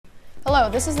Hello,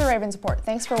 this is the Ravens Report.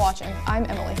 Thanks for watching. I'm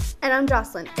Emily. And I'm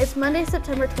Jocelyn. It's Monday,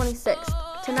 September 26th.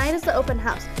 Tonight is the open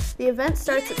house. The event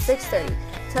starts at 6:30.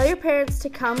 Tell your parents to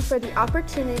come for the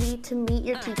opportunity to meet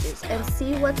your teachers and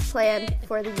see what's planned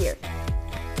for the year.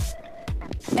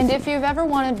 And if you've ever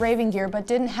wanted Raven gear but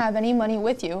didn't have any money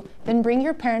with you, then bring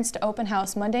your parents to open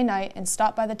house Monday night and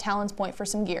stop by the Talons Point for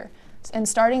some gear. And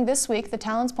starting this week, the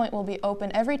Talons Point will be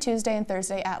open every Tuesday and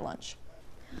Thursday at lunch.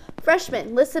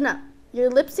 Freshmen, listen up. Your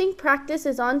lip sync practice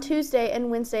is on Tuesday and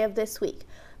Wednesday of this week.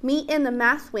 Meet in the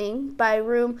math wing by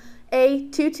room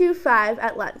A225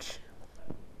 at lunch.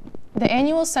 The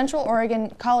annual Central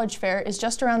Oregon College Fair is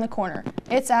just around the corner.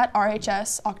 It's at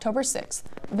RHS October 6th.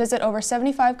 Visit over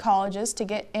 75 colleges to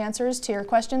get answers to your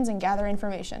questions and gather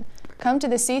information. Come to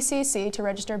the CCC to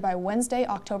register by Wednesday,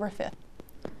 October 5th.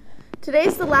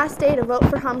 Today's the last day to vote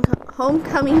for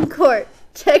homecoming court.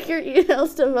 Check your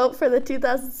emails to vote for the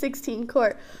 2016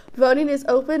 court. Voting is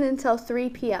open until 3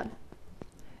 p.m.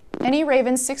 Any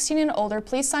Ravens 16 and older,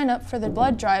 please sign up for the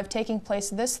blood drive taking place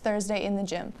this Thursday in the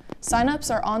gym. Sign-ups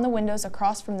are on the windows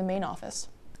across from the main office.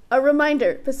 A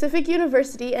reminder, Pacific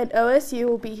University and OSU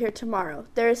will be here tomorrow.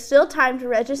 There is still time to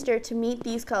register to meet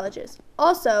these colleges.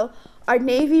 Also, our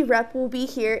Navy rep will be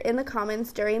here in the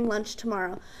Commons during lunch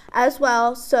tomorrow as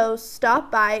well, so stop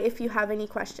by if you have any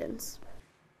questions.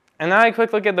 And now a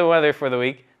quick look at the weather for the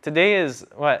week. Today is,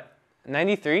 what,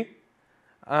 93?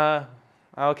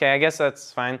 Okay, I guess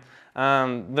that's fine.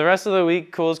 The rest of the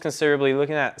week cools considerably,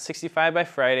 looking at 65 by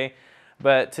Friday,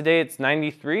 but today it's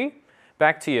 93.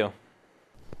 Back to you.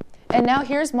 And now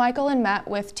here's Michael and Matt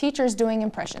with teachers doing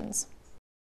impressions.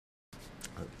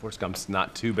 Forrest Gump's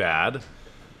not too bad,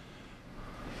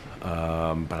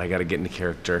 but I gotta get into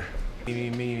character.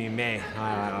 Me.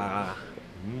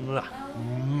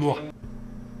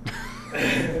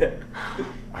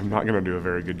 I'm not gonna do a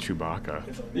very good Chewbacca.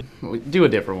 Do a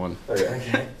different one.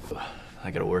 Okay.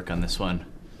 I gotta work on this one.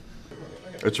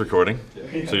 It's recording,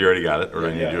 so you already got it, or do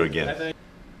I need to do it again?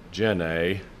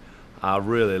 Jenny, I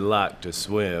really like to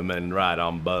swim and ride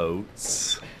on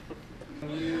boats. Can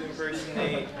you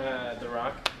impersonate The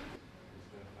Rock?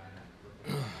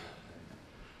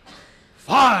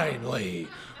 Finally,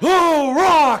 The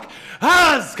Rock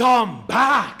has come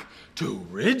back to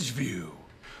Ridgeview.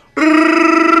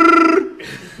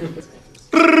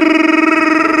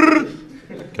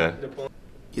 Okay.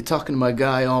 You're talking to my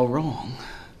guy all wrong.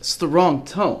 It's the wrong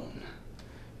tone.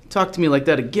 You talk to me like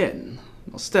that again,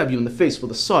 I'll stab you in the face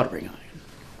with a soldering iron.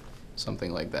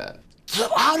 Something like that.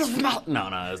 Get out of my... No,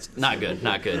 it's not good,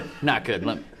 not good.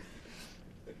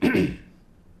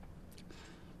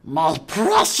 My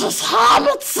precious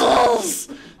hobbitses!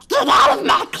 Get out of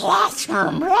my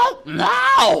classroom right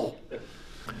now!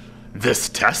 This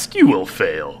test you will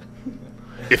fail.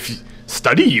 If you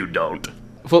study, you don't.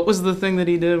 What was the thing that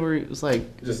he did where he was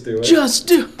like, Just do it. Just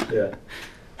do Yeah.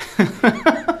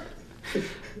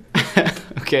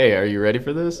 Okay, are you ready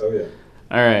for this? Oh, yeah.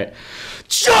 All right.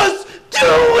 Just do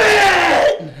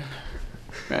it!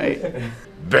 Right?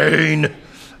 Bane,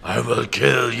 I will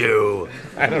kill you.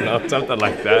 I don't know, something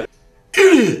like that.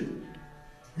 Idiot,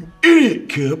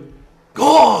 Kip.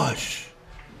 Gosh.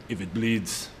 If it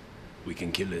bleeds, we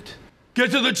can kill it.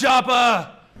 Get to the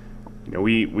chopper! You know,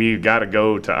 we gotta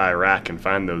go to Iraq and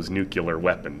find those nuclear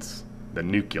weapons. The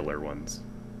nuclear ones.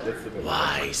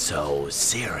 Why so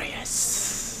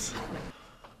serious?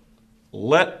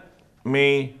 Let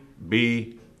me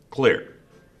be clear.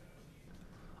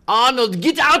 Arnold,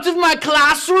 get out of my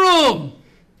classroom!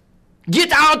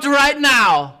 Get out right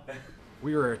now!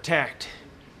 We were attacked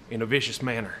in a vicious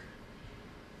manner,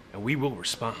 and we will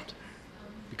respond,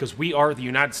 because we are the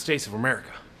United States of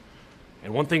America.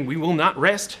 And one thing we will not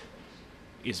rest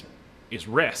is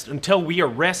rest. Until we are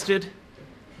rested,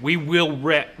 we will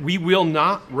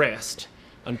not rest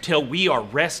until we are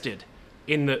rested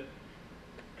in the...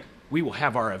 We will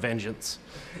have our vengeance.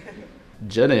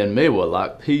 Jenny and me were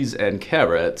like peas and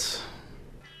carrots.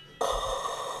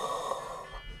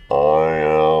 I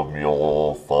am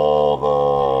your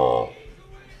father.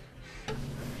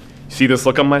 See this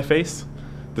look on my face?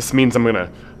 This means I'm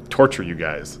gonna torture you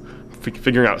guys.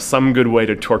 Figuring out some good way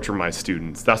to torture my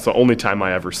students. That's the only time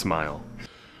I ever smile.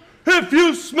 If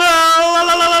you smell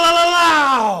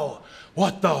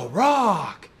what the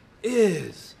Rock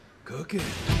is cooking.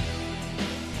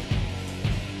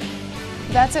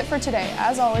 That's it for today.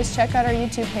 As always, check out our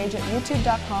YouTube page at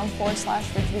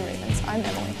youtube.com/Ridgeview Ravens. I'm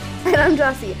Emily. And I'm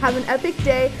Josy. Have an epic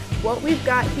day. What we've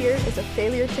got here is a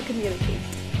failure to communicate.